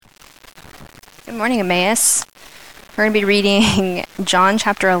Good morning, Emmaus. We're going to be reading John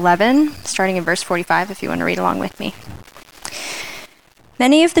chapter 11, starting in verse 45, if you want to read along with me.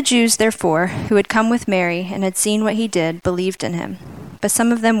 Many of the Jews, therefore, who had come with Mary and had seen what he did, believed in him. But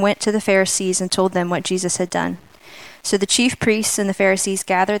some of them went to the Pharisees and told them what Jesus had done. So the chief priests and the Pharisees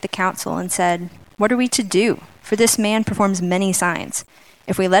gathered the council and said, "What are we to do? For this man performs many signs.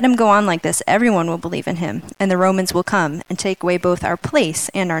 If we let him go on like this, everyone will believe in him, and the Romans will come and take away both our place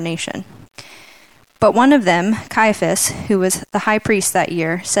and our nation." But one of them, Caiaphas, who was the high priest that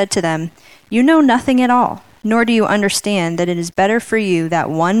year, said to them, "You know nothing at all, nor do you understand that it is better for you that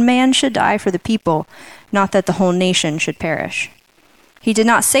one man should die for the people, not that the whole nation should perish." He did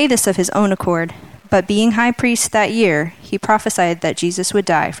not say this of his own accord, but being high priest that year, he prophesied that Jesus would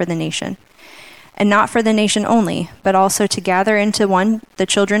die for the nation. And not for the nation only, but also to gather into one the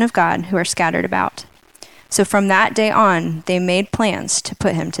children of God who are scattered about. So from that day on, they made plans to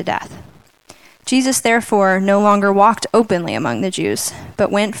put him to death. Jesus therefore no longer walked openly among the Jews,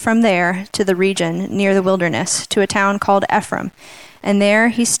 but went from there to the region near the wilderness, to a town called Ephraim, and there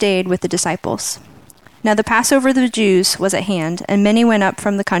he stayed with the disciples. Now the Passover of the Jews was at hand, and many went up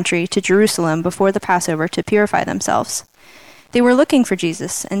from the country to Jerusalem before the Passover to purify themselves. They were looking for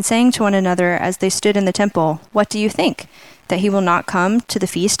Jesus, and saying to one another as they stood in the temple, "What do you think? That he will not come to the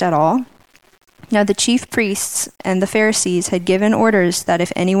feast at all?" Now the chief priests and the Pharisees had given orders that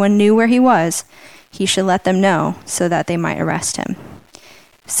if anyone knew where he was, he should let them know, so that they might arrest him.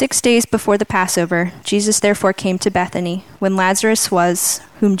 6 days before the Passover, Jesus therefore came to Bethany, when Lazarus was,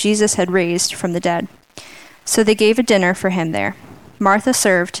 whom Jesus had raised from the dead. So they gave a dinner for him there. Martha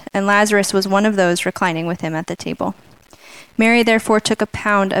served, and Lazarus was one of those reclining with him at the table. Mary therefore took a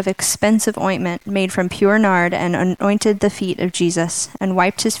pound of expensive ointment made from pure nard and anointed the feet of Jesus, and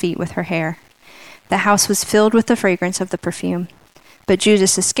wiped his feet with her hair. The house was filled with the fragrance of the perfume. But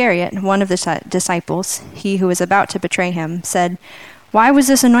Judas Iscariot, one of the disciples, he who was about to betray him, said, "Why was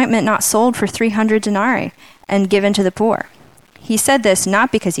this anointment not sold for 300 denarii and given to the poor?" He said this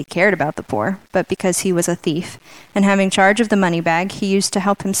not because he cared about the poor, but because he was a thief, and having charge of the money bag, he used to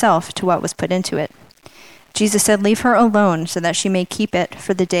help himself to what was put into it. Jesus said, "Leave her alone, so that she may keep it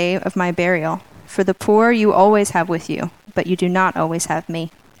for the day of my burial. For the poor you always have with you, but you do not always have me."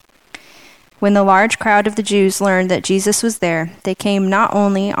 When the large crowd of the Jews learned that Jesus was there, they came not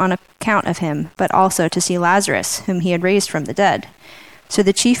only on account of him, but also to see Lazarus, whom he had raised from the dead. So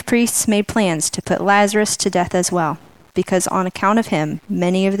the chief priests made plans to put Lazarus to death as well, because on account of him,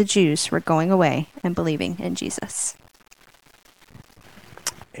 many of the Jews were going away and believing in Jesus.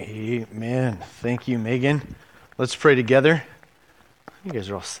 Amen. Thank you, Megan. Let's pray together. You guys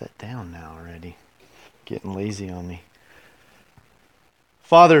are all set down now already. Getting lazy on me.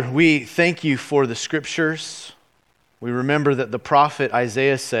 Father, we thank you for the scriptures. We remember that the prophet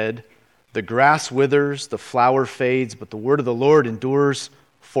Isaiah said, "The grass withers, the flower fades, but the word of the Lord endures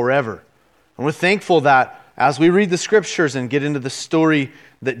forever." And we're thankful that as we read the scriptures and get into the story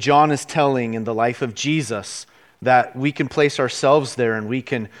that John is telling in the life of Jesus, that we can place ourselves there and we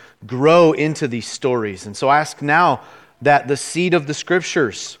can grow into these stories. And so I ask now that the seed of the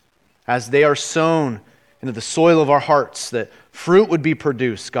scriptures, as they are sown into the soil of our hearts, that fruit would be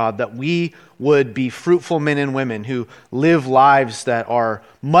produced, God, that we would be fruitful men and women who live lives that are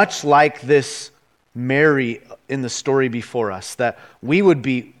much like this Mary in the story before us, that we would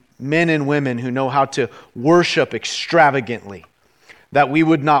be men and women who know how to worship extravagantly, that we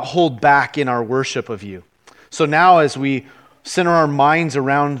would not hold back in our worship of you. So now as we center our minds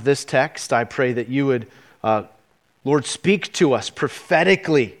around this text, I pray that you would, Lord, speak to us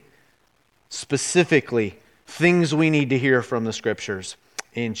prophetically, specifically, things we need to hear from the scriptures.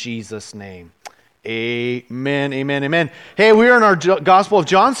 In Jesus' name. Amen, amen, amen. Hey, we're in our Gospel of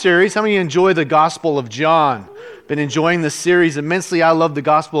John series. How many of you enjoy the Gospel of John? Been enjoying this series immensely. I love the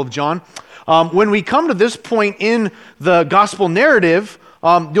Gospel of John. When we come to this point in the Gospel narrative,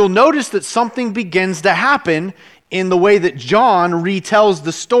 you'll notice that something begins to happen in the way that John retells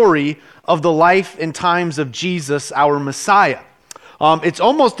the story of the life and times of Jesus, our Messiah. It's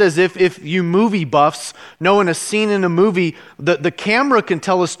almost as if you movie buffs know in a scene in a movie, the camera can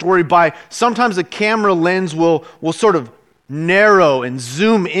tell a story by, sometimes the camera lens will sort of narrow and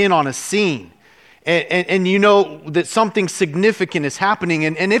zoom in on a scene. And you know that something significant is happening.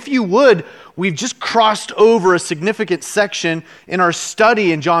 And if you would, we've just crossed over a significant section in our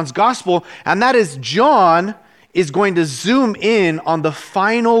study in John's Gospel, and that is John is going to zoom in on the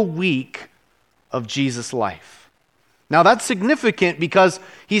final week of Jesus' life. Now that's significant because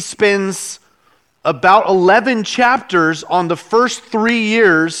he spends about 11 chapters on the first 3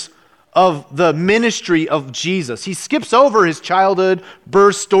 years of the ministry of Jesus. He skips over his childhood,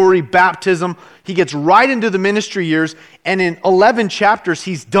 birth story, baptism. He gets right into the ministry years, and in 11 chapters,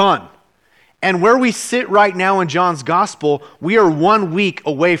 he's done. And where we sit right now in John's gospel, we are 1 week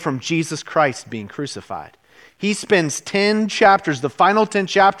away from Jesus Christ being crucified. He spends 10 chapters, the final 10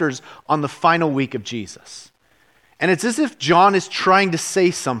 chapters, on the final week of Jesus. And it's as if John is trying to say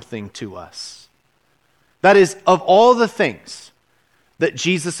something to us. That is, of all the things that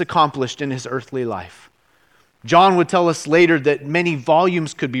Jesus accomplished in his earthly life, John would tell us later that many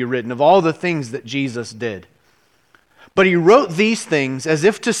volumes could be written of all the things that Jesus did. But he wrote these things as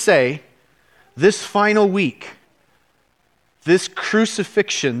if to say, this final week, this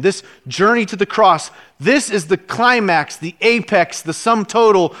crucifixion, this journey to the cross, this is the climax, the apex, the sum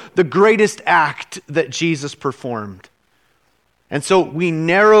total, the greatest act that Jesus performed. And so we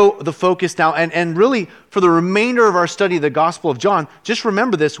narrow the focus now, and really for the remainder of our study of the Gospel of John, just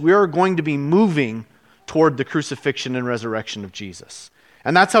remember this, we are going to be moving toward the crucifixion and resurrection of Jesus.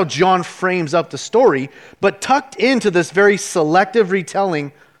 And that's how John frames up the story, but tucked into this very selective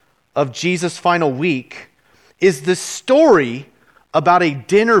retelling of Jesus' final week is the story about a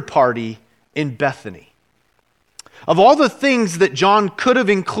dinner party in Bethany. Of all the things that John could have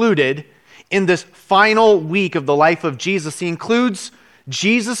included in this final week of the life of Jesus, he includes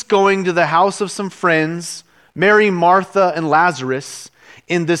Jesus going to the house of some friends, Mary, Martha, and Lazarus,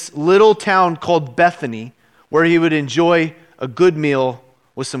 in this little town called Bethany, where he would enjoy a good meal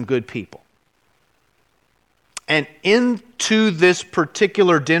with some good people. And into this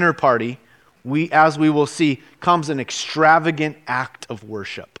particular dinner party, as we will see, comes an extravagant act of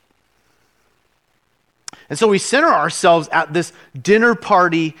worship. And so we center ourselves at this dinner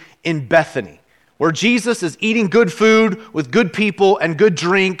party in Bethany, where Jesus is eating good food with good people and good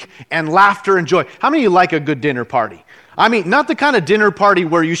drink and laughter and joy. How many of you like a good dinner party? I mean, not the kind of dinner party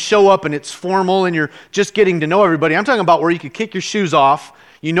where you show up and it's formal and you're just getting to know everybody. I'm talking about where you can kick your shoes off,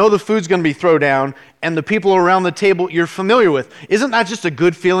 you know the food's going to be thrown down, and the people around the table you're familiar with. Isn't that just a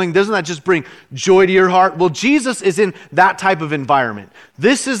good feeling? Doesn't that just bring joy to your heart? Well, Jesus is in that type of environment.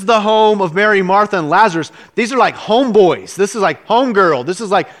 This is the home of Mary, Martha, and Lazarus. These are like homeboys. This is like homegirl. This is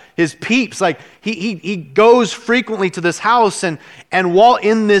like his peeps. Like he goes frequently to this house, and while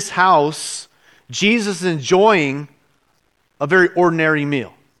in this house, Jesus is enjoying a very ordinary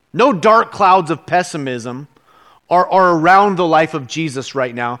meal. No dark clouds of pessimism are around the life of Jesus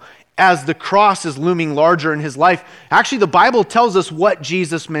right now as the cross is looming larger in his life. Actually, the Bible tells us what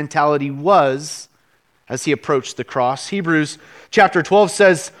Jesus' mentality was as he approached the cross. Hebrews chapter 12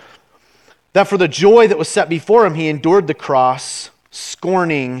 says that for the joy that was set before him, he endured the cross,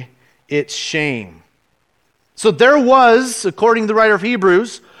 scorning its shame. So there was, according to the writer of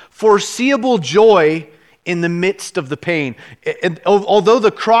Hebrews, foreseeable joy in the midst of the pain. And although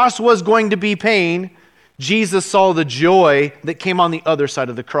the cross was going to be pain, Jesus saw the joy that came on the other side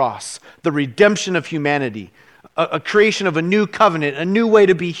of the cross, the redemption of humanity, a creation of a new covenant, a new way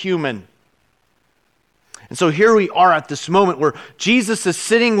to be human. And so here we are at this moment where Jesus is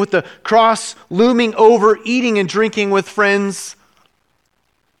sitting with the cross looming over, eating and drinking with friends.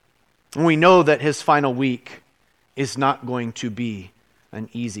 And we know that his final week is not going to be an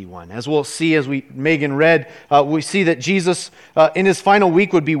easy one. As we'll see, as Megan read, we see that Jesus in his final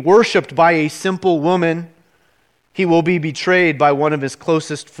week would be worshipped by a simple woman. He will be betrayed by one of his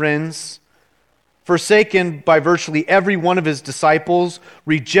closest friends, forsaken by virtually every one of his disciples,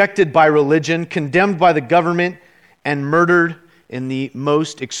 rejected by religion, condemned by the government, and murdered in the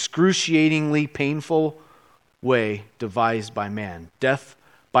most excruciatingly painful way devised by man, death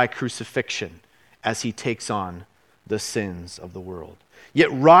by crucifixion, as he takes on the sins of the world. Yet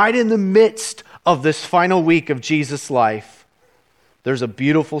right in the midst of this final week of Jesus' life, there's a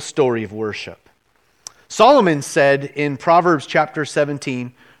beautiful story of worship. Solomon said in Proverbs chapter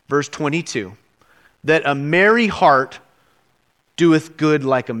 17, verse 22, that a merry heart doeth good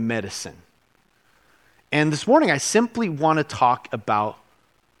like a medicine. And this morning I simply want to talk about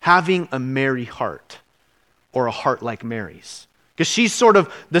having a merry heart, or a heart like Mary's. Because she's sort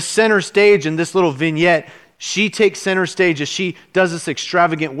of the center stage in this little vignette. She takes center stage as she does this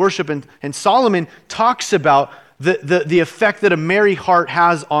extravagant worship. And Solomon talks about the effect that a merry heart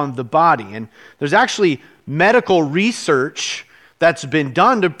has on the body. And there's actually medical research that's been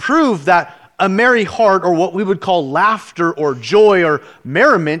done to prove that a merry heart, or what we would call laughter or joy or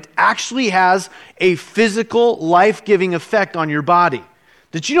merriment, actually has a physical, life-giving effect on your body.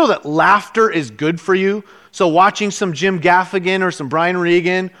 Did you know that laughter is good for you? So watching some Jim Gaffigan or some Brian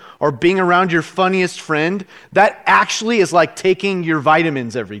Regan or being around your funniest friend, that actually is like taking your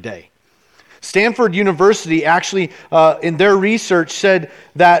vitamins every day. Stanford University actually, in their research, said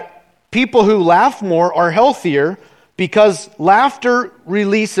that People who laugh more are healthier because laughter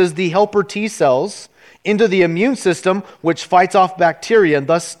releases the helper T cells into the immune system, which fights off bacteria and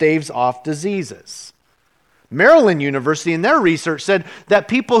thus staves off diseases. Maryland University in their research said that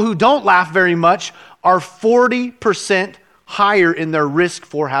people who don't laugh very much are 40% higher in their risk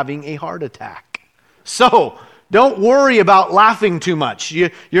for having a heart attack. So, don't worry about laughing too much.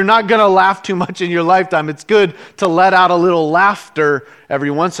 You're not going to laugh too much in your lifetime. It's good to let out a little laughter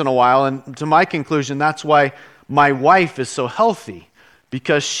every once in a while. And to my conclusion, that's why my wife is so healthy,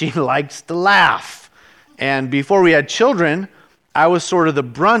 because she likes to laugh. And before we had children, I was sort of the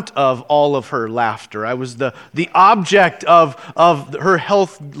brunt of all of her laughter. I was the object of her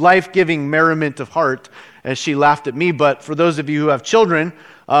health, life-giving merriment of heart as she laughed at me. But for those of you who have children,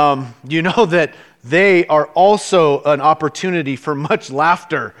 you know that they are also an opportunity for much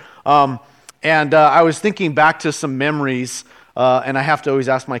laughter. I was thinking back to some memories, and I have to always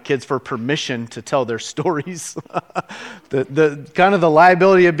ask my kids for permission to tell their stories. the kind of the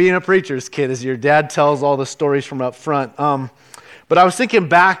liability of being a preacher's kid is your dad tells all the stories from up front. But I was thinking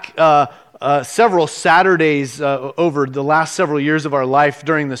back several Saturdays over the last several years of our life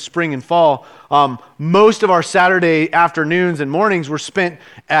during the spring and fall. Most of our Saturday afternoons and mornings were spent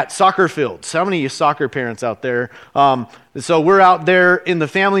at soccer fields. How many of you soccer parents out there? So we're out there in the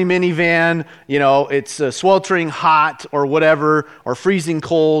family minivan, it's sweltering hot or whatever, or freezing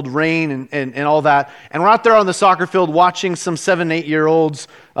cold, rain and all that. And we're out there on the soccer field watching some 7-8-year-olds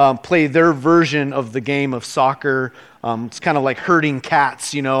play their version of the game of soccer. It's kind of like herding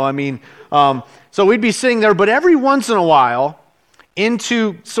cats, So we'd be sitting there, but every once in a while,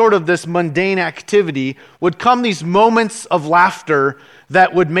 into sort of this mundane activity would come these moments of laughter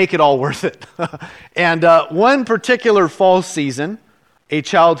that would make it all worth it. And one particular fall season, a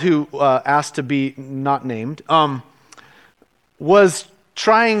child who asked to be not named was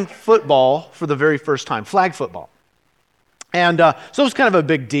trying football for the very first time, flag football. And so it was kind of a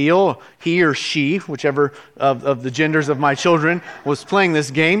big deal. He or she, whichever of the genders of my children was playing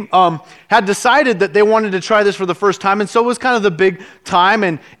this game, had decided that they wanted to try this for the first time. And so it was kind of the big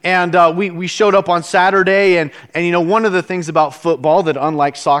time. And we showed up on Saturday. And one of the things about football that,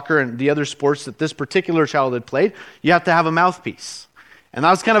 unlike soccer and the other sports that this particular child had played, you have to have a mouthpiece. And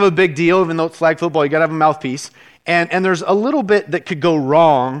that was kind of a big deal. Even though it's flag football, you got to have a mouthpiece. And there's a little bit that could go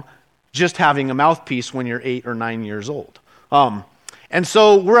wrong just having a mouthpiece when you're 8 or 9 years old. And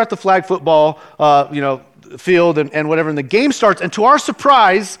so we're at the flag football, field and whatever, and the game starts. And to our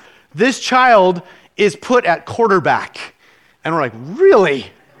surprise, this child is put at quarterback. And we're like, really?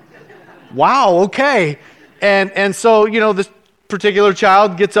 Wow, okay. And so, this particular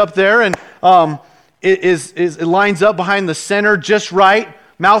child gets up there and it lines up behind the center just right,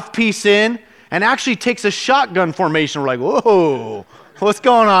 mouthpiece in, and actually takes a shotgun formation. We're like, whoa, what's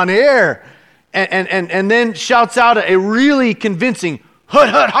going on here? And then shouts out a really convincing hut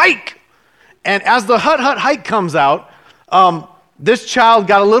hut hike. And as the hut hut hike comes out, this child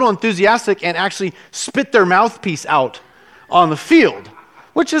got a little enthusiastic and actually spit their mouthpiece out on the field,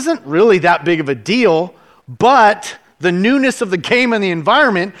 which isn't really that big of a deal, but the newness of the game and the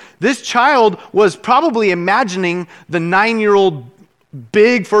environment, this child was probably imagining the 9-year-old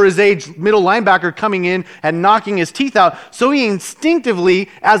big for his age middle linebacker coming in and knocking his teeth out. So he instinctively,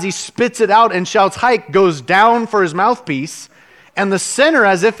 as he spits it out and shouts hike, goes down for his mouthpiece. And the center,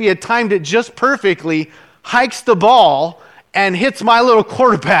 as if he had timed it just perfectly, hikes the ball and hits my little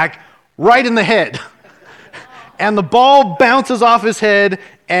quarterback right in the head. And the ball bounces off his head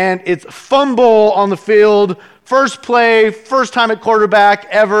and it's fumble on the field. First play, first time at quarterback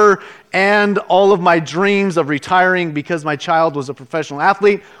ever. And all of my dreams of retiring because my child was a professional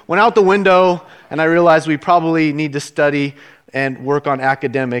athlete went out the window, and I realized we probably need to study and work on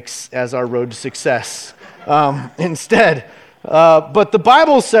academics as our road to success instead. But the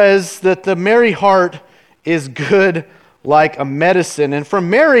Bible says that the merry heart is good like a medicine. And from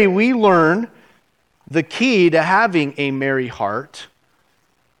Mary, we learn the key to having a merry heart,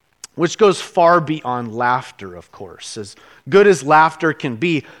 which goes far beyond laughter, of course. As good as laughter can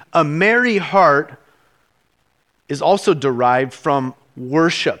be, a merry heart is also derived from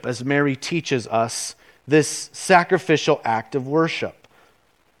worship, as Mary teaches us this sacrificial act of worship.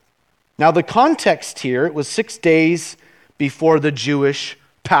 Now, the context here, it was 6 days before the Jewish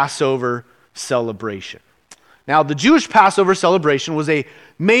Passover celebration. Now, the Jewish Passover celebration was a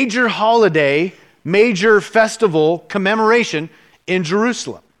major holiday, major festival commemoration in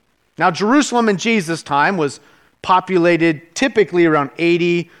Jerusalem. Now, Jerusalem in Jesus' time was populated typically around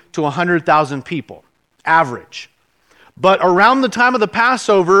 80 to 100,000 people, average. But around the time of the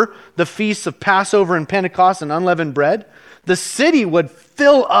Passover, the feasts of Passover and Pentecost and unleavened bread, the city would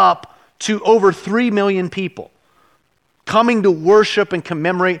fill up to over 3 million people coming to worship and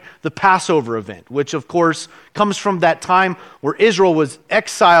commemorate the Passover event, which of course comes from that time where Israel was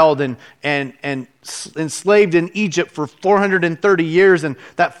exiled and enslaved in Egypt for 430 years. And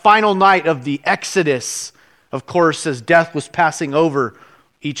that final night of the Exodus, of course, as death was passing over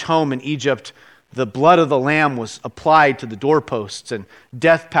each home in Egypt, the blood of the lamb was applied to the doorposts and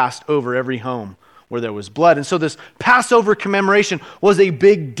death passed over every home where there was blood. And so this Passover commemoration was a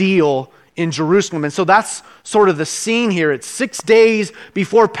big deal in Jerusalem. And so that's sort of the scene here. It's 6 days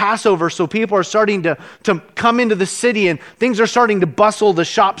before Passover, so people are starting to come into the city and things are starting to bustle. The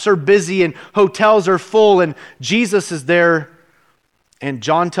shops are busy and hotels are full and Jesus is there. And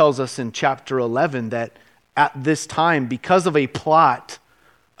John tells us in chapter 11 that at this time, because of a plot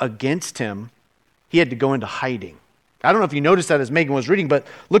against him, he had to go into hiding. I don't know if you noticed that as Megan was reading, but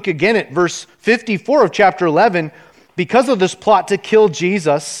look again at verse 54 of chapter 11. Because of this plot to kill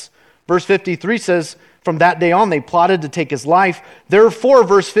Jesus, verse 53 says, from that day on, they plotted to take his life. Therefore,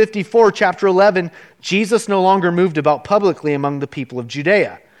 verse 54, chapter 11, Jesus no longer moved about publicly among the people of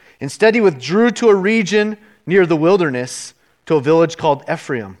Judea. Instead, he withdrew to a region near the wilderness, to a village called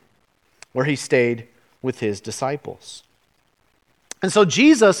Ephraim, where he stayed with his disciples. And so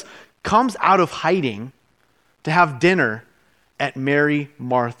Jesus comes out of hiding to have dinner at Mary,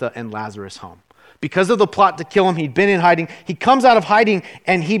 Martha, and Lazarus' home. Because of the plot to kill him, he'd been in hiding. He comes out of hiding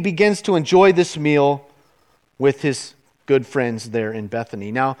and he begins to enjoy this meal with his good friends there in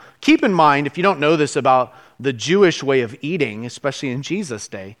Bethany. Now, keep in mind, if you don't know this about the Jewish way of eating, especially in Jesus'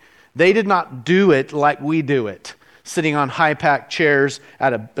 day, they did not do it like we do it, sitting on high-packed chairs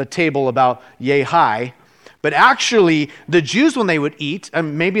at a table about yay high. But actually, the Jews, when they would eat,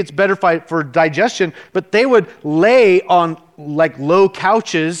 and maybe it's better for digestion, but they would lay on like low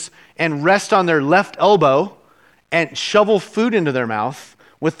couches and rest on their left elbow and shovel food into their mouth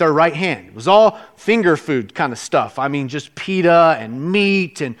with their right hand. It was all finger food kind of stuff. I mean, just pita and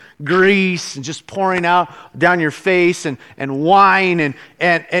meat and grease and just pouring out down your face and wine. And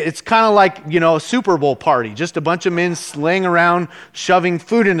it's kind of like, a Super Bowl party, just a bunch of men laying around shoving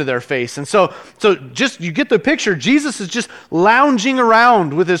food into their face. And so just, you get the picture. Jesus is just lounging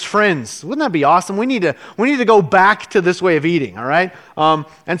around with his friends. Wouldn't that be awesome? We need to go back to this way of eating, all right?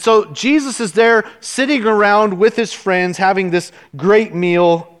 And so Jesus is there sitting around with his friends, having this great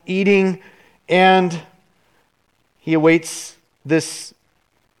meal, eating, and he awaits this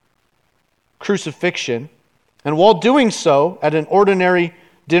crucifixion. And while doing so, at an ordinary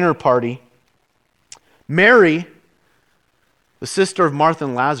dinner party, Mary, the sister of Martha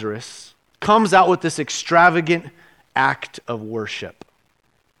and Lazarus, comes out with this extravagant act of worship.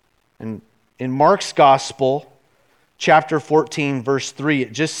 And in Mark's Gospel, chapter 14, verse 3,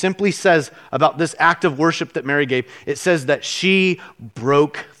 it just simply says about this act of worship that Mary gave, it says that she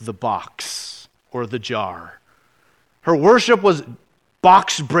broke the box or the jar. Her worship was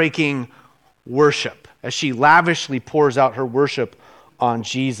box-breaking worship as she lavishly pours out her worship on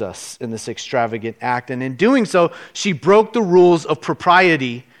Jesus in this extravagant act. And in doing so, she broke the rules of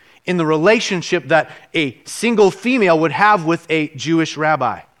propriety in the relationship that a single female would have with a Jewish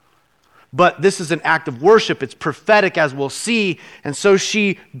rabbi. But this is an act of worship. It's prophetic, as we'll see. And so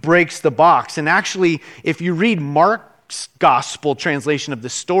she breaks the box. And actually, if you read Mark's gospel translation of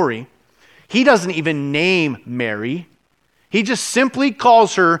this story, he doesn't even name Mary. He just simply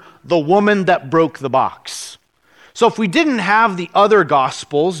calls her the woman that broke the box. So if we didn't have the other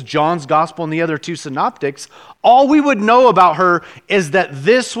gospels, John's gospel and the other two synoptics, all we would know about her is that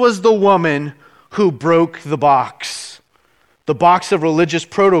this was the woman who broke the box. The box of religious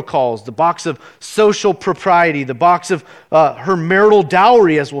protocols, the box of social propriety, the box of her marital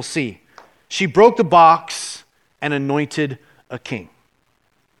dowry, as we'll see. She broke the box and anointed a king.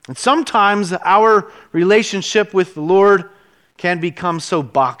 And sometimes our relationship with the Lord can become so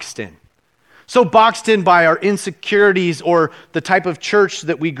boxed in. So boxed in by our insecurities or the type of church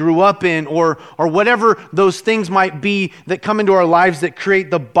that we grew up in or whatever those things might be that come into our lives that create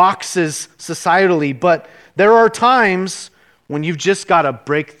the boxes societally. But there are times when you've just got to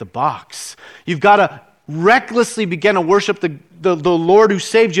break the box. You've got to recklessly begin to worship the Lord who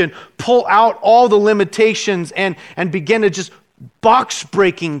saved you and pull out all the limitations and begin to just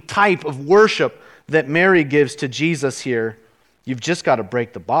box-breaking type of worship that Mary gives to Jesus here. You've just got to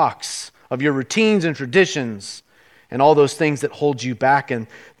break the box of your routines and traditions and all those things that hold you back. And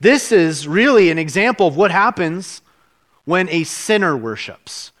this is really an example of what happens when a sinner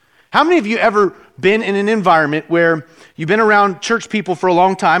worships. How many of you ever been in an environment where you've been around church people for a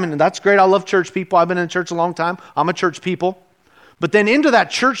long time, and that's great, I love church people, I've been in church a long time, I'm a church people, but then into that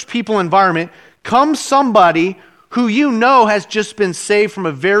church people environment comes somebody who you know has just been saved from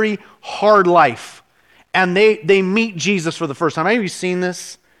a very hard life, and they meet Jesus for the first time. Have you seen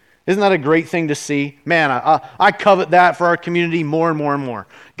this? Isn't that a great thing to see? Man, I covet that for our community more and more and more.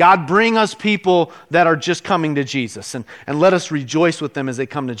 God, bring us people that are just coming to Jesus, and let us rejoice with them as they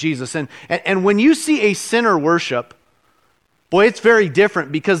come to Jesus. And when you see a sinner worship, boy, it's very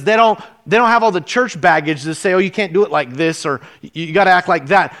different, because they don't have all the church baggage to say, oh, you can't do it like this, or you got to act like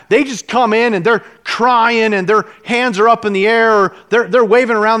that. They just come in and they're crying and their hands are up in the air, or they're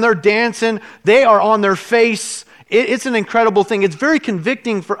waving around, they're dancing, they are on their face. It's an incredible thing. It's very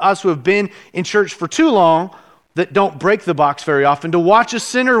convicting for us who have been in church for too long, that don't break the box very often, to watch a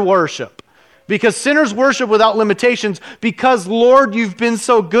sinner worship. Because sinners worship without limitations, because, Lord, you've been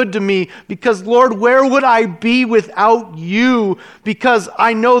so good to me. Because, Lord, where would I be without you? Because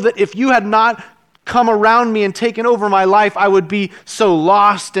I know that if you had not come around me and taken over my life, I would be so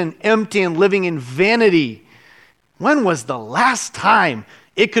lost and empty and living in vanity. When was the last time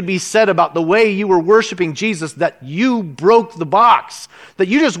it could be said about the way you were worshiping Jesus that you broke the box? That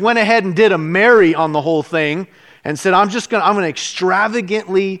you just went ahead and did a Mary on the whole thing and said, I'm going to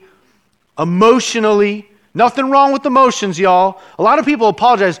extravagantly, emotionally, nothing wrong with emotions, y'all. A lot of people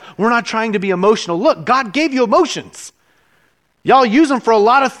apologize. We're not trying to be emotional. Look, God gave you emotions. Y'all use them for a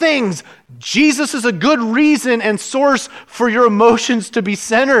lot of things. Jesus is a good reason and source for your emotions to be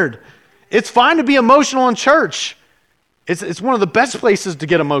centered. It's fine to be emotional in church. It's one of the best places to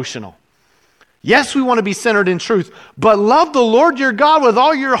get emotional. Yes, we want to be centered in truth, but love the Lord your God with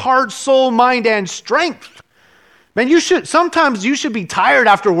all your heart, soul, mind, and strength. Man, sometimes you should be tired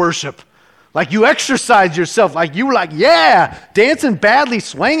after worship. Like you exercise yourself, like you were like, yeah, dancing badly,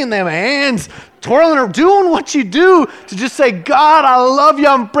 swinging them hands, twirling or doing what you do to just say, God, I love you,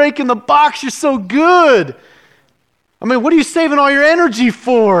 I'm breaking the box, you're so good. I mean, what are you saving all your energy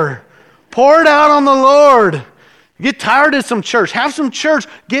for? Pour it out on the Lord. Get tired of some church. Have some church.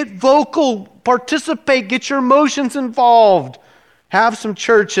 Get vocal, participate, get your emotions involved. Have some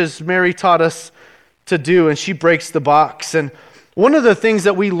church, as Mary taught us to do, and she breaks the box. And one of the things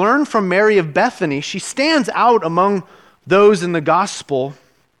that we learn from Mary of Bethany, she stands out among those in the gospel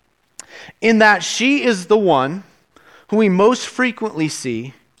in that she is the one who we most frequently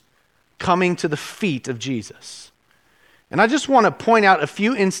see coming to the feet of Jesus. And I just want to point out a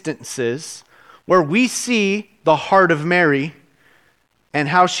few instances where we see the heart of Mary and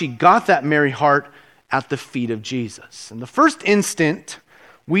how she got that Mary heart at the feet of Jesus. And the first instant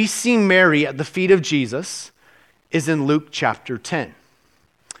we see Mary at the feet of Jesus is in Luke chapter 10.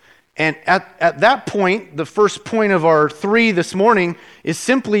 And at that point, the first point of our 3 this morning is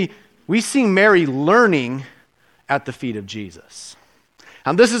simply we see Mary learning at the feet of Jesus.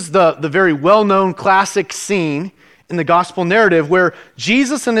 And this is the very well-known classic scene in the gospel narrative where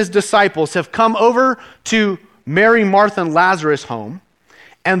Jesus and his disciples have come over to Mary, Martha, and Lazarus' home,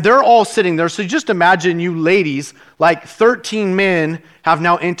 and they're all sitting there. So just imagine you ladies, like 13 men have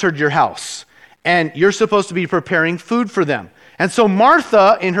now entered your house, and you're supposed to be preparing food for them. And so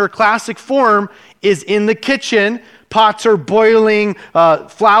Martha, in her classic form, is in the kitchen. Pots are boiling,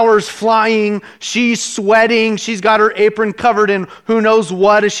 flowers flying, she's sweating, she's got her apron covered in who knows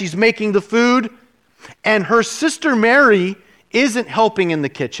what as she's making the food. And her sister Mary isn't helping in the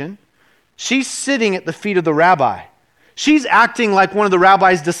kitchen. She's sitting at the feet of the rabbi. She's acting like one of the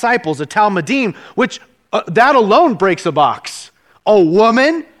rabbi's disciples, a Talmudim, which that alone breaks a box. A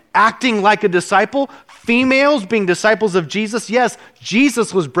woman acting like a disciple, females being disciples of Jesus. Yes,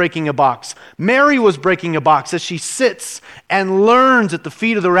 Jesus was breaking a box. Mary was breaking a box as she sits and learns at the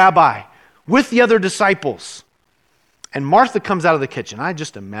feet of the rabbi with the other disciples. And Martha comes out of the kitchen. I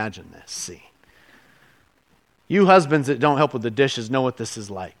just imagine this scene. You husbands that don't help with the dishes know what this is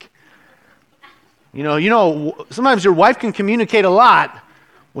like. You know, sometimes your wife can communicate a lot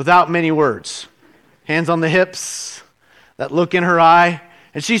without many words. Hands on the hips, that look in her eye.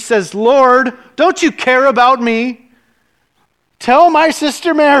 And she says, Lord, don't you care about me? Tell my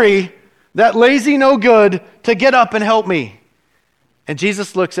sister Mary, that lazy no good, to get up and help me. And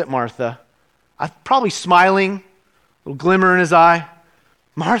Jesus looks at Martha, probably smiling, a little glimmer in his eye.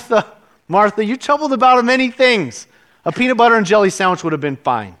 Martha, Martha, you troubled about many things. A peanut butter and jelly sandwich would have been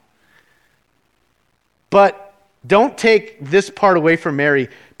fine. But don't take this part away from Mary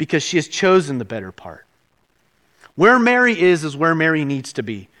because she has chosen the better part. Where Mary is where Mary needs to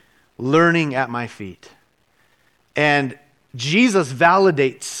be, learning at my feet. And Jesus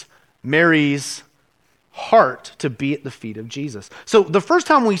validates Mary's heart to be at the feet of Jesus. So the first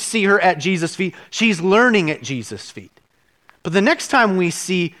time we see her at Jesus' feet, she's learning at Jesus' feet. But the next time we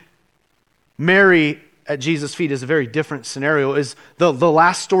see Mary at Jesus' feet is a very different scenario. Is the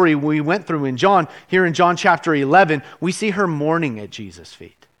last story we went through in John. Here in John chapter 11, we see her mourning at Jesus'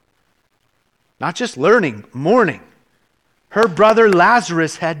 feet. Not just learning, mourning. Her brother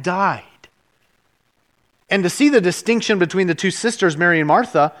Lazarus had died. And to see the distinction between the two sisters, Mary and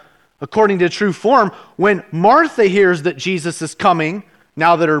Martha, according to true form, when Martha hears that Jesus is coming,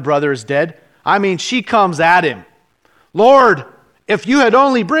 now that her brother is dead, she comes at him. Lord, if you had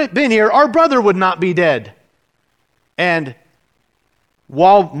only been here, our brother would not be dead. And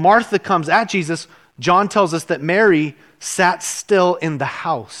while Martha comes at Jesus, John tells us that Mary sat still in the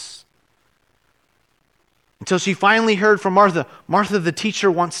house until she finally heard from Martha, Martha, the teacher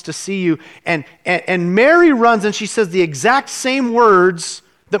wants to see you. And Mary runs and she says the exact same words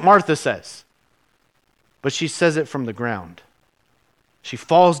that Martha says, but she says it from the ground. She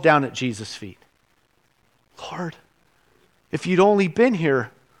falls down at Jesus' feet. Lord, if you'd only been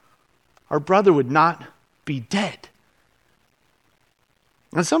here, our brother would not be dead.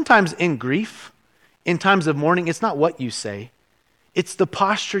 And sometimes in grief, in times of mourning, it's not what you say, it's the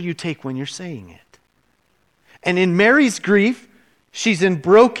posture you take when you're saying it. And in Mary's grief, she's in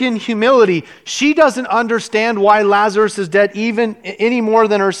broken humility. She doesn't understand why Lazarus is dead even any more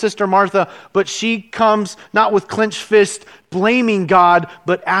than her sister Martha, but she comes not with clenched fist blaming God,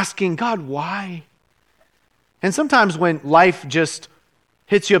 but asking God, why? And sometimes when life just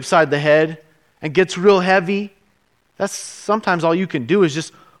hits you upside the head and gets real heavy, that's sometimes all you can do is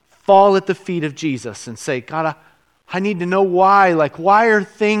just fall at the feet of Jesus and say, God, I need to know why. Like, why are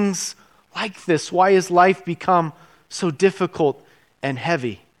things like this? Why has life become so difficult and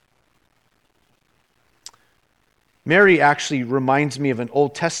heavy? Mary actually reminds me of an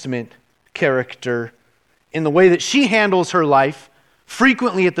Old Testament character in the way that she handles her life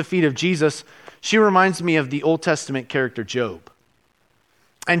frequently at the feet of Jesus. She reminds me of the Old Testament character Job.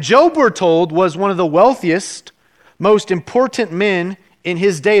 And Job, we're told, was one of the wealthiest, most important men in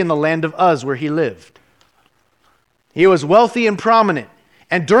his day in the land of Uz, where he lived. He was wealthy and prominent.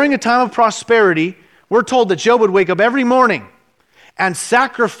 And during a time of prosperity, we're told that Job would wake up every morning and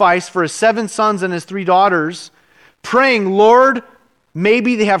sacrifice for his 7 sons and his 3 daughters, praying, Lord,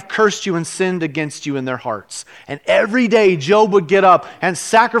 maybe they have cursed you and sinned against you in their hearts. And every day Job would get up and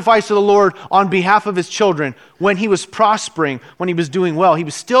sacrifice to the Lord on behalf of his children. When he was prospering, when he was doing well, he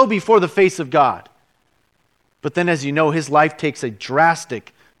was still before the face of God. But then, as you know, his life takes a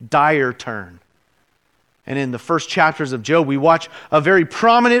drastic, dire turn. And in the first chapters of Job, we watch a very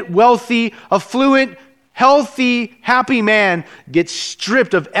prominent, wealthy, affluent, healthy, happy man get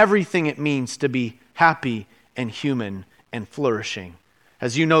stripped of everything it means to be happy and human and flourishing.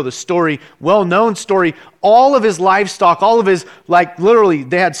 As you know the story, well-known story, all of his livestock, all of his, literally,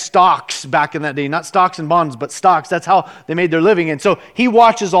 they had stocks back in that day. Not stocks and bonds, but stocks. That's how they made their living. And so he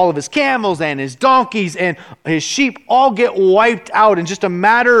watches all of his camels and his donkeys and his sheep all get wiped out in just a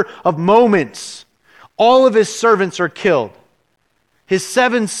matter of moments. All of his servants are killed. His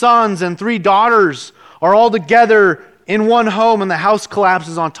 7 sons and 3 daughters are all together in one home, and the house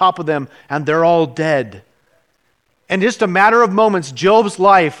collapses on top of them, and they're all dead. And just a matter of moments, Job's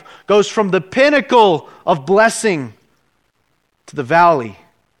life goes from the pinnacle of blessing to the valley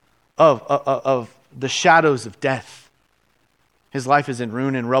of the shadows of death. His life is in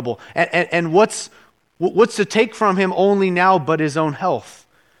ruin and rubble. And what's to take from him only now but his own health?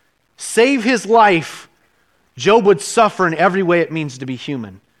 Save his life, Job would suffer in every way it means to be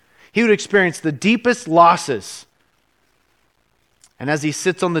human. He would experience the deepest losses. And as he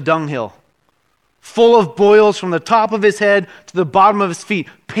sits on the dunghill, full of boils from the top of his head to the bottom of his feet,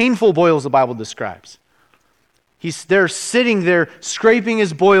 painful boils the Bible describes. He's there sitting there scraping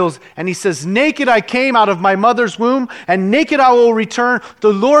his boils, and he says, naked I came out of my mother's womb, and naked I will return.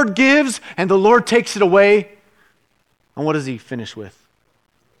 The Lord gives, and the Lord takes it away. And what does he finish with?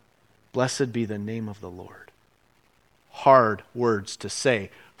 Blessed be the name of the Lord. Hard words to say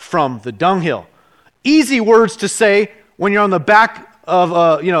from the dunghill. Easy words to say when you're on the back of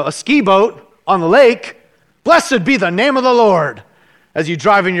a ski boat on the lake. Blessed be the name of the Lord. As you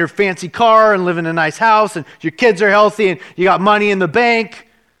drive in your fancy car and live in a nice house and your kids are healthy and you got money in the bank.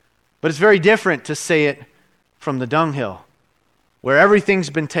 But it's very different to say it from the dunghill where everything's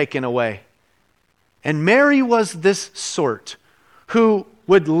been taken away. And Mary was this sort who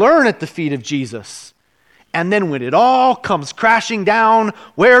would learn at the feet of Jesus. And then when it all comes crashing down,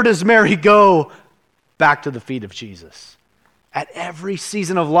 where does Mary go? Back to the feet of Jesus. At every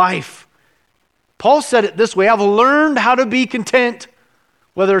season of life. Paul said it this way, I've learned how to be content,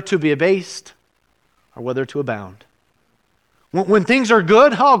 whether to be abased or whether to abound. When things are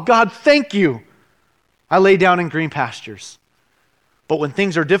good, oh God, thank you. I lay down in green pastures. But when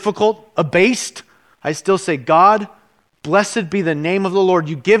things are difficult, abased, I still say, God, blessed be the name of the Lord.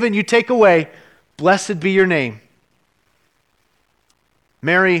 You give and you take away. Blessed be your name.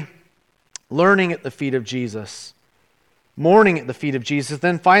 Mary learning at the feet of Jesus, mourning at the feet of Jesus.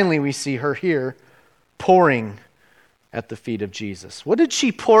 Then finally we see her here pouring at the feet of Jesus. What did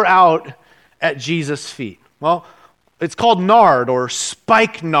she pour out at Jesus' feet? Well, it's called nard or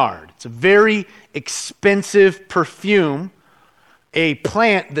spikenard. It's a very expensive perfume, a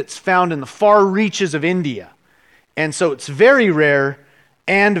plant that's found in the far reaches of India. And so it's very rare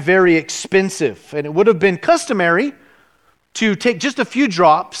and very expensive. And it would have been customary to take just a few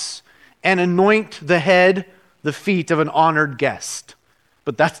drops and anoint the head, the feet of an honored guest.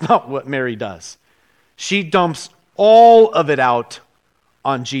 But that's not what Mary does. She dumps all of it out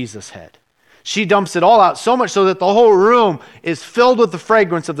on Jesus' head. She dumps it all out, so much so that the whole room is filled with the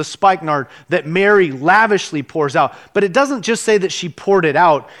fragrance of the spikenard that Mary lavishly pours out. But it doesn't just say that she poured it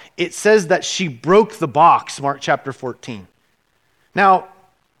out. It says that she broke the box, Mark chapter 14. Now,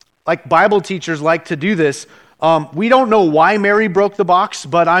 like Bible teachers like to do this, we don't know why Mary broke the box,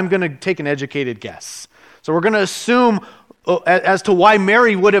 but I'm going to take an educated guess. So we're going to assume as to why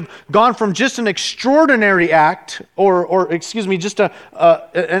Mary would have gone from just an extraordinary act, just an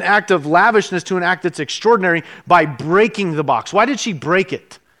act of lavishness to an act that's extraordinary by breaking the box. Why did she break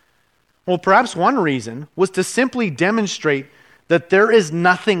it? Well, perhaps one reason was to simply demonstrate that there is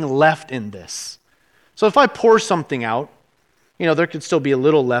nothing left in this. So if I pour something out, there could still be a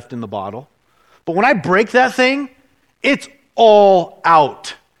little left in the bottle. But when I break that thing, it's all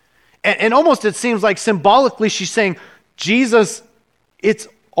out. And almost it seems like symbolically she's saying, Jesus, it's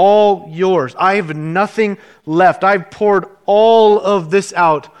all yours. I have nothing left. I've poured all of this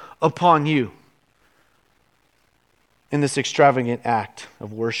out upon you in this extravagant act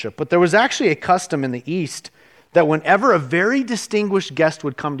of worship. But there was actually a custom in the East that whenever a very distinguished guest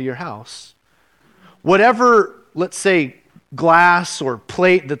would come to your house, whatever, let's say, glass or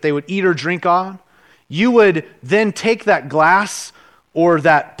plate that they would eat or drink on, you would then take that glass or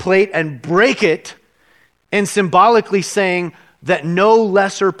that plate and break it, and symbolically saying that no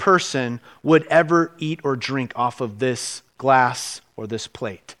lesser person would ever eat or drink off of this glass or this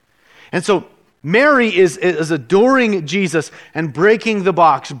plate. And so Mary is adoring Jesus and breaking the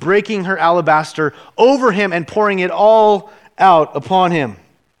box, breaking her alabaster over him and pouring it all out upon him.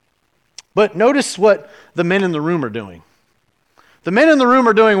 But notice what the men in the room are doing. The men in the room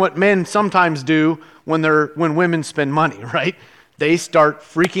are doing what men sometimes do when women spend money, right? They start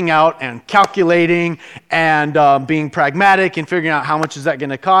freaking out and calculating and being pragmatic and figuring out how much is that going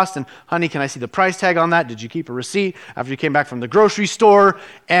to cost. And honey, can I see the price tag on that? Did you keep a receipt after you came back from the grocery store?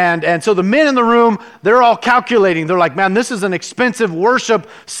 And so the men in the room, they're all calculating. They're like, man, this is an expensive worship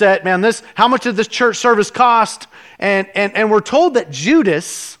set. Man, how much did this church service cost? And we're told that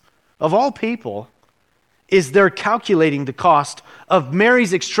Judas, of all people, is there calculating the cost of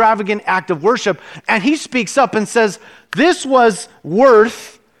Mary's extravagant act of worship. And he speaks up and says, this was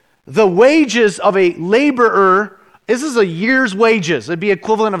worth the wages of a laborer. This is a year's wages. It'd be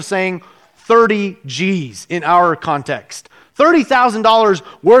equivalent of saying 30 G's in our context. $30,000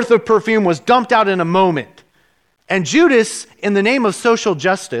 worth of perfume was dumped out in a moment. And Judas, in the name of social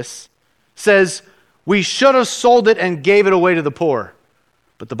justice, says, we should have sold it and gave it away to the poor.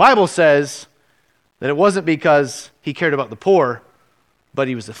 But the Bible says that it wasn't because he cared about the poor, but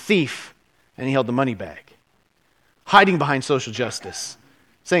he was a thief and he held the money bag, hiding behind social justice,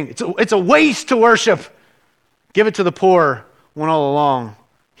 saying it's a waste to worship. Give it to the poor, when all along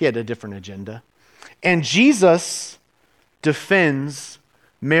he had a different agenda. And Jesus defends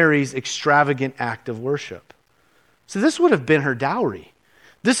Mary's extravagant act of worship. So this would have been her dowry.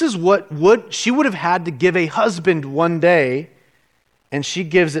 This is what she would have had to give a husband one day, and she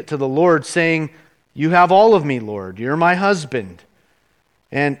gives it to the Lord, saying, you have all of me, Lord. You're my husband.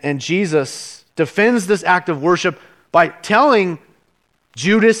 And Jesus defends this act of worship by telling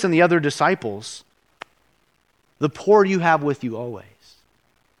Judas and the other disciples, the poor you have with you always.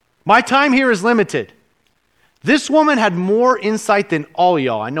 My time here is limited. This woman had more insight than all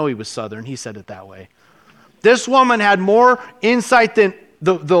y'all. I know he was Southern. He said it that way. This woman had more insight than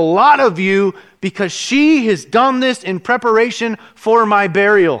the lot of you, because she has done this in preparation for my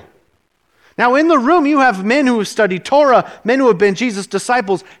burial. Now in the room you have men who have studied Torah, men who have been Jesus'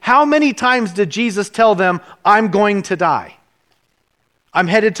 disciples. How many times did Jesus tell them, I'm going to die? I'm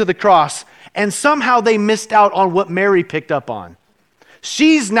headed to the cross. And somehow they missed out on what Mary picked up on.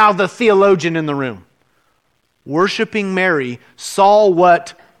 She's now the theologian in the room. Worshiping Mary saw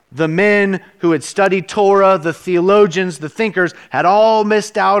what the men who had studied Torah, the theologians, the thinkers, had all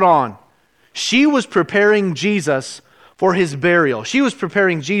missed out on. She was preparing Jesus for his burial. She was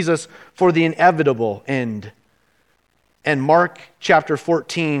preparing Jesus for the inevitable end. And Mark chapter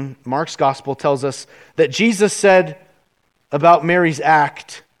 14, Mark's gospel tells us that Jesus said about Mary's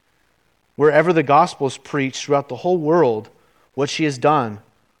act, Wherever the gospel is preached throughout the whole world, what she has done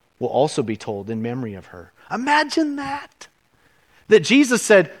will also be told in memory of her. Imagine that. That Jesus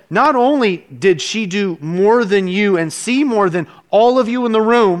said, not only did she do more than you and see more than all of you in the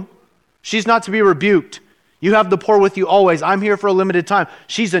room, she's not to be rebuked. You have the poor with you always. I'm here for a limited time.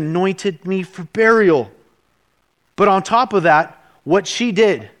 She's anointed me for burial. But on top of that, what she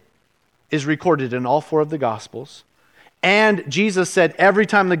did is recorded in all 4 of the Gospels. And Jesus said every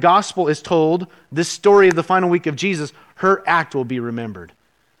time the gospel is told, this story of the final week of Jesus, her act will be remembered.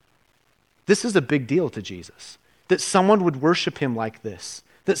 This is a big deal to Jesus, that someone would worship him like this,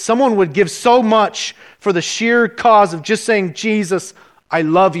 that someone would give so much for the sheer cause of just saying, Jesus, I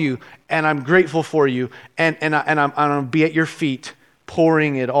love you, and I'm grateful for you, and I'm going to be at your feet,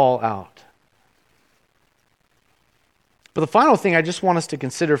 pouring it all out. But the final thing I just want us to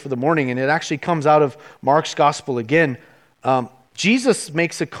consider for the morning, and it actually comes out of Mark's gospel again, Jesus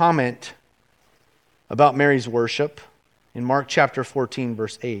makes a comment about Mary's worship in Mark chapter 14,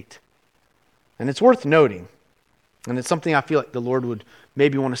 verse 8. And it's worth noting, and it's something I feel like the Lord would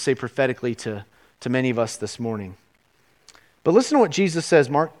maybe want to say prophetically to many of us this morning. But listen to what Jesus says,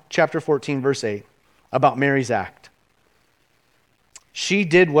 Mark chapter 14, verse 8, about Mary's act. She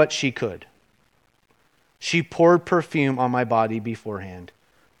did what she could. She poured perfume on my body beforehand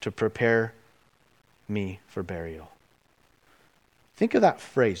to prepare me for burial. Think of that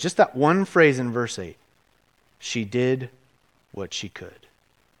phrase, just that one phrase in verse 8. She did what she could.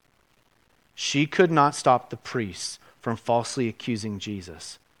 She could not stop the priests from falsely accusing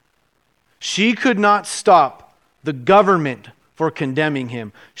Jesus. She could not stop the government for condemning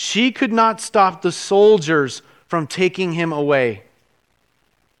him. She could not stop the soldiers from taking him away.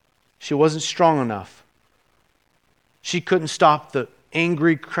 She wasn't strong enough. She couldn't stop the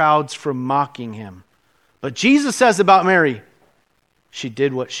angry crowds from mocking him. But Jesus says about Mary, she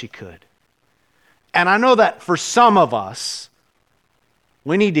did what she could. And I know that for some of us,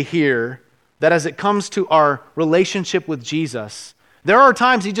 we need to hear that as it comes to our relationship with Jesus, there are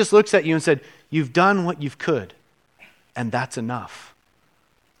times he just looks at you and said, you've done what you could, and that's enough.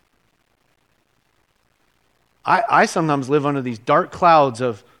 I sometimes live under these dark clouds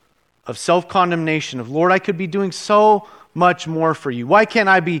of self-condemnation, of Lord, I could be doing so much more for you. Why can't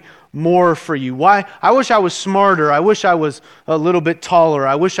I be more for you? Why? I wish I was smarter. I wish I was a little bit taller.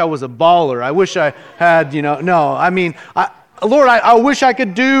 I wish I was a baller. I wish I had, Lord, I wish I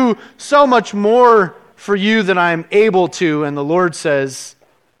could do so much more for you than I'm able to. And the Lord says,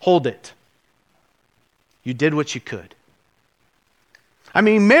 hold it. You did what you could. I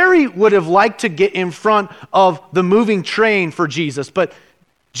mean, Mary would have liked to get in front of the moving train for Jesus, but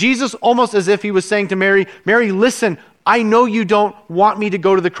Jesus, almost as if he was saying to Mary, Mary, listen, I know you don't want me to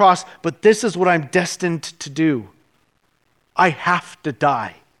go to the cross, but this is what I'm destined to do. I have to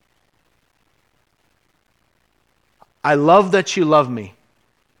die. I love that you love me,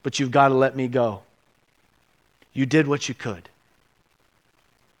 but you've got to let me go. You did what you could.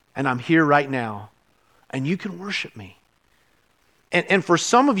 And I'm here right now, and you can worship me. And for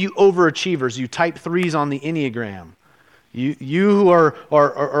some of you overachievers, you type 3s on the Enneagram, you who are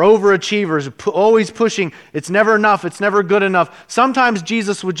overachievers, always pushing, it's never enough, it's never good enough. Sometimes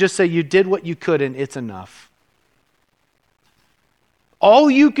Jesus would just say, you did what you could and it's enough.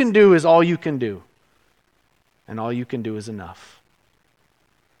 All you can do is all you can do. And all you can do is enough.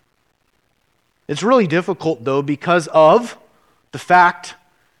 It's really difficult though because of the fact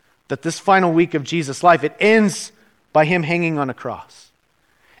that this final week of Jesus' life, it ends by him hanging on a cross.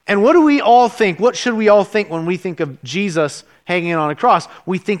 And what do we all think? What should we all think when we think of Jesus hanging on a cross?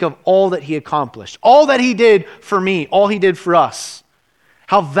 We think of all that he accomplished, all that he did for me, all he did for us.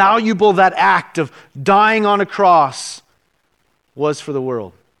 How valuable that act of dying on a cross was for the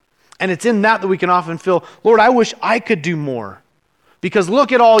world. And it's in that we can often feel, Lord, I wish I could do more because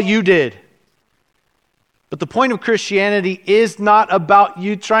look at all you did. But the point of Christianity is not about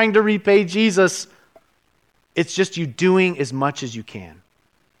you trying to repay Jesus. It's just you doing as much as you can.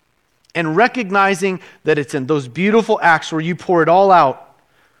 And recognizing that it's in those beautiful acts where you pour it all out.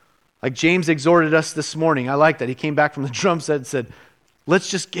 Like James exhorted us this morning. I like that. He came back from the drum set and said, let's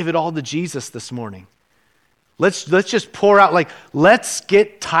just give it all to Jesus this morning. Let's just pour out, let's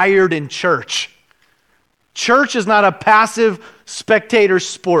get tired in church. Church is not a passive spectator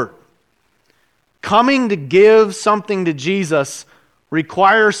sport. Coming to give something to Jesus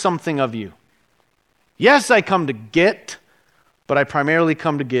requires something of you. Yes, I come to get, but I primarily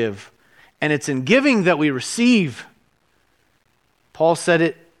come to give. And it's in giving that we receive. Paul said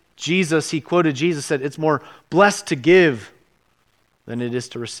it, he quoted Jesus, said, it's more blessed to give than it is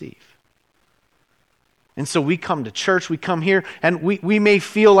to receive. And so we come to church, we come here, and we may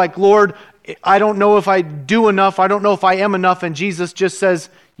feel like, Lord, I don't know if I do enough, I don't know if I am enough, and Jesus just says,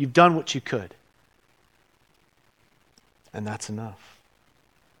 you've done what you could. And that's enough.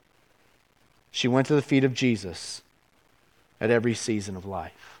 She went to the feet of Jesus at every season of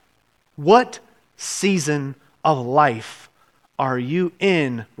life. What season of life are you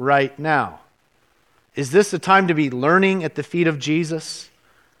in right now? Is this a time to be learning at the feet of Jesus?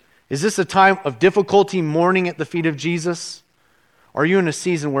 Is this a time of difficulty mourning at the feet of Jesus? Or are you in a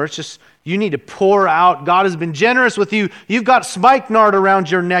season where it's just, you need to pour out? God has been generous with you. You've got spikenard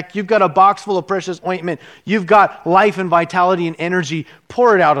around your neck. You've got a box full of precious ointment. You've got life and vitality and energy.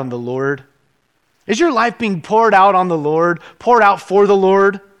 Pour it out on the Lord. Is your life being poured out on the Lord? Poured out for the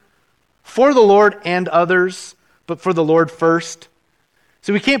Lord? For the Lord and others, but for the Lord first?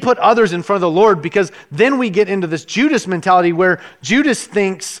 So we can't put others in front of the Lord, because then we get into this Judas mentality where Judas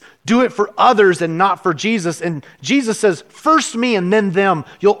thinks, do it for others and not for Jesus. And Jesus says, first me and then them.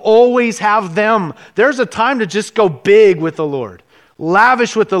 You'll always have them. There's a time to just go big with the Lord.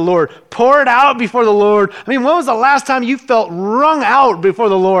 Lavish with the Lord. Pour it out before the Lord. I mean, when was the last time you felt wrung out before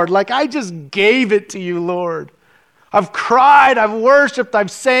the Lord? Like, I just gave it to you, Lord. I've cried, I've worshiped, I've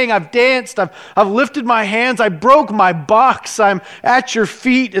sang, I've danced, I've lifted my hands, I broke my box. I'm at your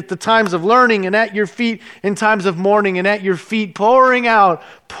feet at the times of learning, and at your feet in times of mourning, and at your feet pouring out.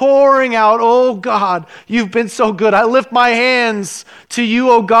 Oh God, you've been so good. I lift my hands to you,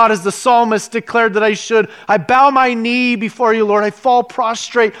 oh God, as the psalmist declared that I should. I bow my knee before you, Lord. I fall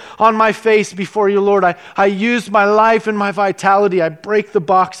prostrate on my face before you, Lord. I use my life and my vitality. I break the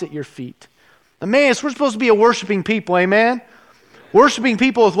box at your feet. Emmaus, we're supposed to be a worshiping people, amen? Worshiping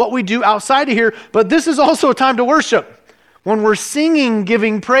people is what we do outside of here, but this is also a time to worship. When we're singing,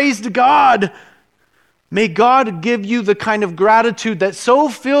 giving praise to God, may God give you the kind of gratitude that so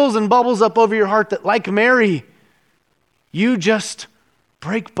fills and bubbles up over your heart that, like Mary, you just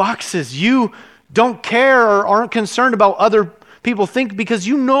break boxes. You don't care or aren't concerned about other people think, because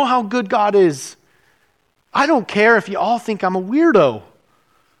you know how good God is. I don't care if you all think I'm a weirdo.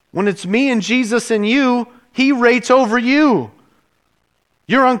 When it's me and Jesus and you, He rates over you.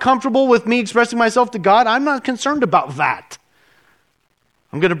 You're uncomfortable with me expressing myself to God? I'm not concerned about that.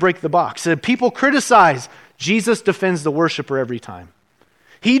 I'm going to break the box. If people criticize, Jesus defends the worshiper every time.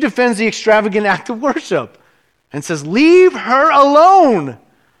 He defends the extravagant act of worship and says, leave her alone.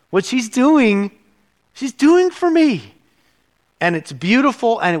 What she's doing for me. And it's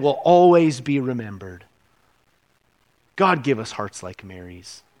beautiful, and it will always be remembered. God, give us hearts like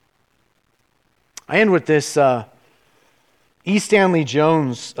Mary's. I end with this. E. Stanley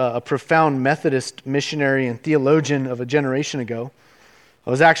Jones, a profound Methodist missionary and theologian of a generation ago,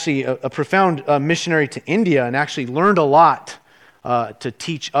 was actually a profound missionary to India, and actually learned a lot to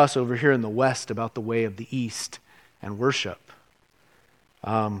teach us over here in the West about the way of the East and worship.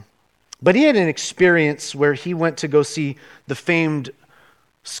 But he had an experience where he went to go see the famed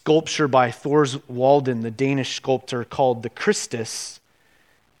sculpture by Thors Walden, the Danish sculptor, called the Christus,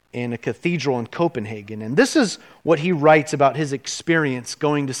 in a cathedral in Copenhagen. And this is what he writes about his experience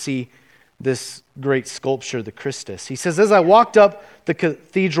going to see this great sculpture, the Christus. He says, as I walked up the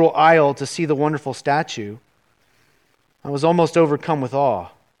cathedral aisle to see the wonderful statue, I was almost overcome with awe.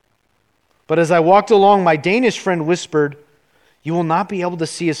 But as I walked along, my Danish friend whispered, you will not be able to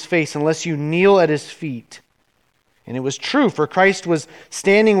see his face unless you kneel at his feet. And it was true, for Christ was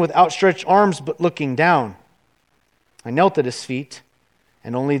standing with outstretched arms but looking down. I knelt at his feet,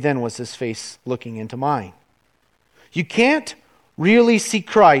 and only then was his face looking into mine. You can't really see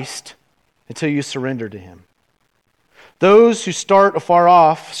Christ until you surrender to Him. Those who start afar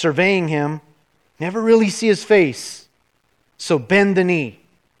off, surveying Him, never really see His face. So bend the knee.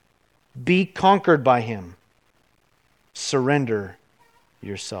 Be conquered by Him. Surrender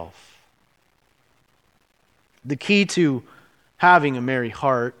yourself. The key to having a merry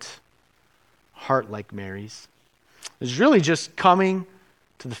heart like Mary's, is really just coming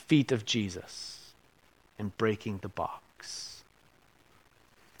to the feet of Jesus and breaking the box.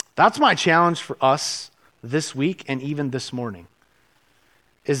 That's my challenge for us this week and even this morning,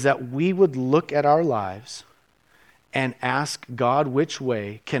 is that we would look at our lives and ask God, which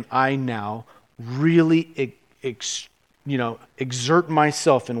way can I now really exert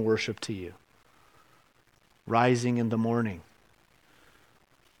myself in worship to you? Rising in the morning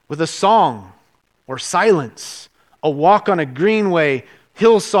with a song or silence, a walk on a greenway,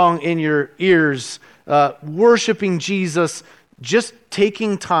 Hillsong in your ears, worshiping Jesus, just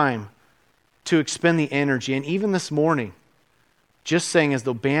taking time to expend the energy. And even this morning, just saying, as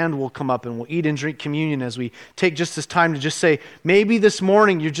the band will come up and we'll eat and drink communion, as we take just this time to just say, maybe this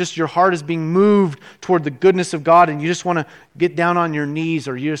morning your heart is being moved toward the goodness of God and you just want to get down on your knees,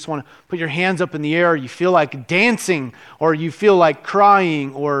 or you just want to put your hands up in the air, or you feel like dancing, or you feel like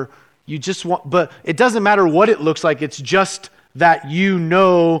crying, or you just want, but it doesn't matter what it looks like. It's just that you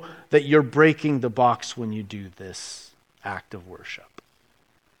know that you're breaking the box when you do this act of worship.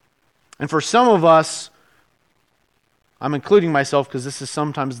 And for some of us, I'm including myself because this is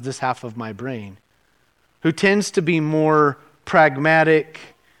sometimes this half of my brain, who tends to be more pragmatic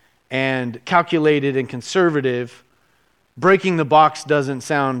and calculated and conservative, breaking the box doesn't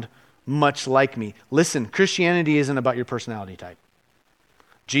sound much like me. Listen, Christianity isn't about your personality type.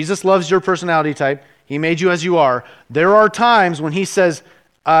 Jesus loves your personality type. He made you as you are. There are times when he says,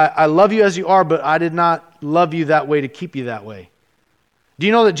 I love you as you are, but I did not love you that way to keep you that way. Do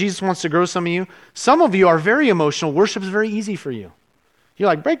you know that Jesus wants to grow some of you? Some of you are very emotional. Worship is very easy for you. You're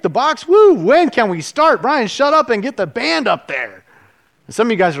like, break the box? Woo, when can we start? Brian, shut up and get the band up there. And some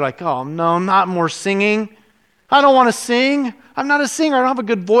of you guys are like, oh no, not more singing. I don't want to sing. I'm not a singer. I don't have a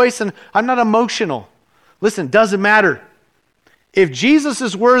good voice, and I'm not emotional. Listen, doesn't matter. If Jesus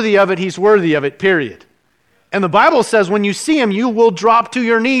is worthy of it, he's worthy of it, period. And the Bible says when you see him, you will drop to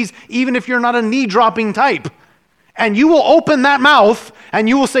your knees, even if you're not a knee-dropping type. And you will open that mouth and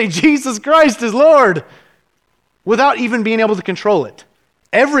you will say, Jesus Christ is Lord, without even being able to control it.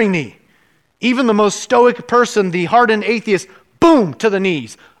 Every knee, even the most stoic person, the hardened atheist, boom, to the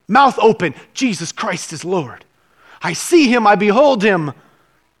knees, mouth open, Jesus Christ is Lord. I see him, I behold him.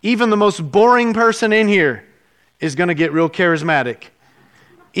 Even the most boring person in here is going to get real charismatic.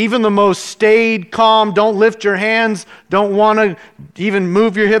 Even the most staid, calm, don't lift your hands, don't want to even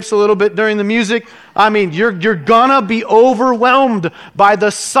move your hips a little bit during the music. I mean, you're going to be overwhelmed by the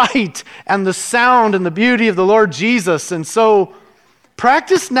sight and the sound and the beauty of the Lord Jesus. And so,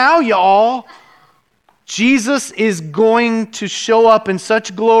 practice now, y'all. Jesus is going to show up in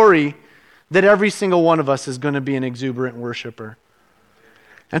such glory that every single one of us is going to be an exuberant worshiper.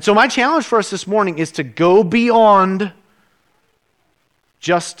 And so my challenge for us this morning is to go beyond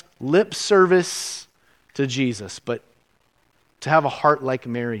just lip service to Jesus, but to have a heart like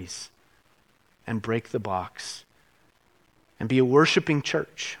Mary's and break the box and be a worshiping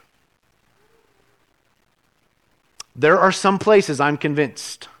church. There are some places, I'm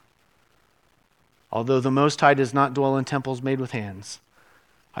convinced, although the Most High does not dwell in temples made with hands,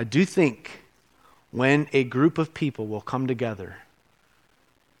 I do think when a group of people will come together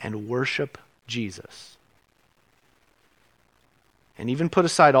and worship Jesus, and even put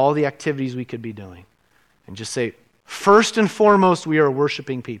aside all the activities we could be doing, and just say, first and foremost, we are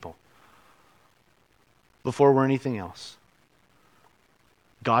worshiping people before we're anything else.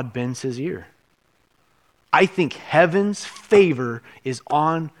 God bends his ear. I think heaven's favor is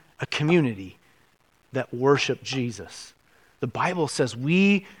on a community that worship Jesus. The Bible says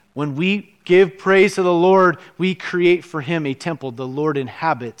when we give praise to the Lord, we create for him a temple. The Lord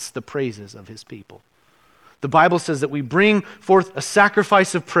inhabits the praises of his people. The Bible says that we bring forth a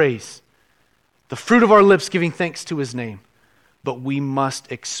sacrifice of praise, the fruit of our lips giving thanks to his name. But we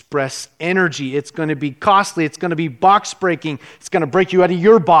must express energy. It's going to be costly. It's going to be box breaking. It's going to break you out of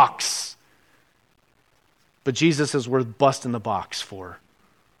your box. But Jesus is worth busting the box for.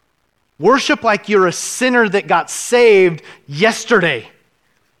 Worship like you're a sinner that got saved yesterday.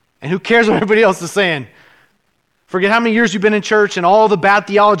 And who cares what everybody else is saying? Forget how many years you've been in church and all the bad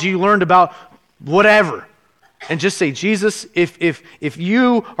theology you learned about whatever. And just say, Jesus, if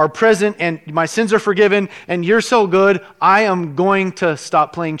you are present and my sins are forgiven and you're so good, I am going to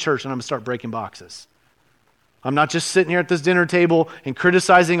stop playing church and I'm going to start breaking boxes. I'm not just sitting here at this dinner table and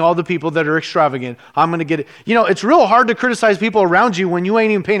criticizing all the people that are extravagant. I'm going to get it. You know, it's real hard to criticize people around you when you ain't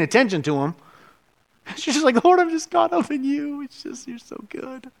even paying attention to them. It's just like, Lord, I'm just caught up in you. It's just, you're so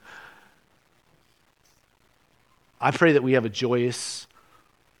good. I pray that we have a joyous,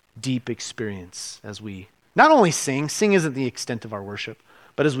 deep experience as we not only sing isn't the extent of our worship,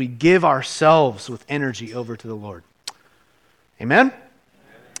 but as we give ourselves with energy over to the Lord. Amen?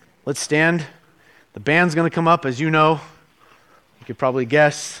 Let's stand. The band's going to come up, as you know. You could probably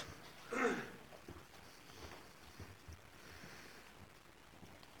guess.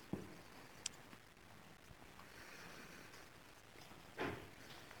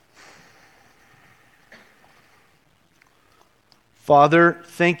 Father,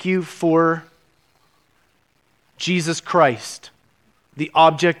 thank you for Jesus Christ, the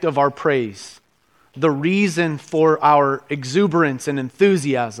object of our praise, the reason for our exuberance and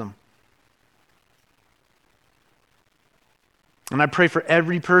enthusiasm. And I pray for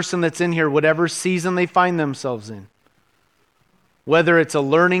every person that's in here, whatever season they find themselves in, whether it's a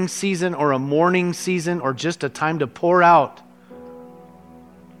learning season or a mourning season or just a time to pour out.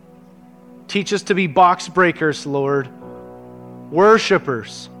 Teach us to be box breakers, Lord,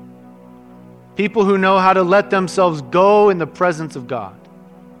 worshipers, people who know how to let themselves go in the presence of God.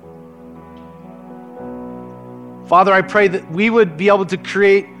 Father, I pray that we would be able to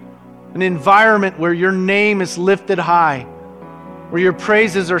create an environment where your name is lifted high, where your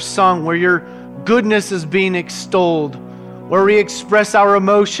praises are sung, where your goodness is being extolled, where we express our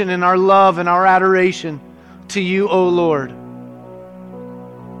emotion and our love and our adoration to you, O Lord.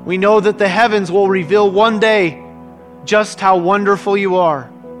 We know that the heavens will reveal one day just how wonderful you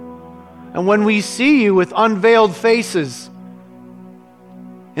are. And when we see you with unveiled faces,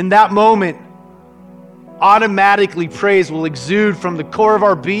 in that moment, automatically praise will exude from the core of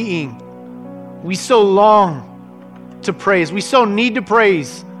our being. We so long to praise. We so need to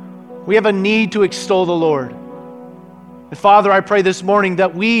praise. We have a need to extol the Lord. And Father, I pray this morning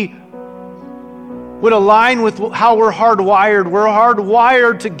that we would align with how we're hardwired. We're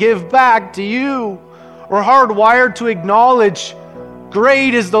hardwired to give back to you. We're hardwired to acknowledge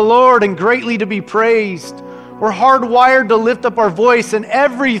great is the Lord and greatly to be praised. We're hardwired to lift up our voice, and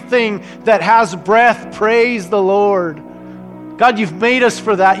everything that has breath, praise the Lord. God, you've made us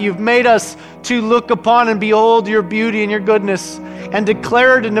for that. You've made us to look upon and behold your beauty and your goodness and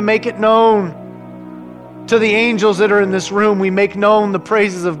declare it and to make it known. To the angels that are in this room, we make known the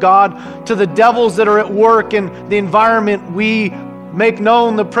praises of God. To the devils that are at work in the environment, we make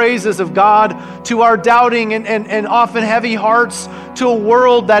known the praises of God. To our doubting and often heavy hearts, to a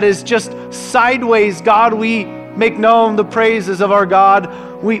world that is just sideways, God, we make known the praises of our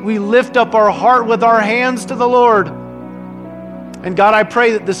God. We lift up our heart with our hands to the Lord. And God, I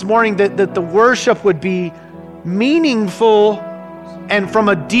pray that this morning that the worship would be meaningful and from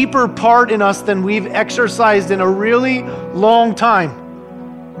a deeper part in us than we've exercised in a really long time.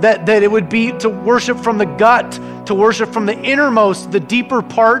 That it would be to worship from the gut, to worship from the innermost, the deeper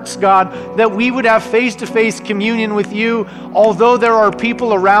parts, God, that we would have face-to-face communion with you. Although there are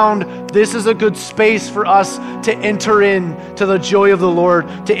people around, this is a good space for us to enter into the joy of the Lord,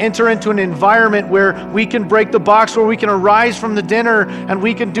 to enter into an environment where we can break the box, where we can arise from the dinner and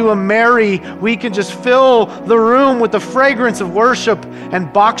we can do a merry, we can just fill the room with the fragrance of worship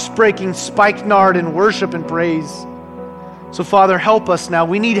and box-breaking spikenard and worship and praise. So, Father, help us now.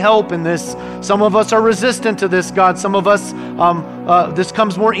 We need help in this. Some of us are resistant to this, God. Some of us, this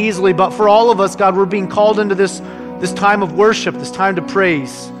comes more easily. But for all of us, God, we're being called into this time of worship, this time to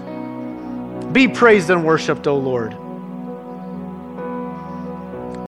praise. Be praised and worshiped, O Lord.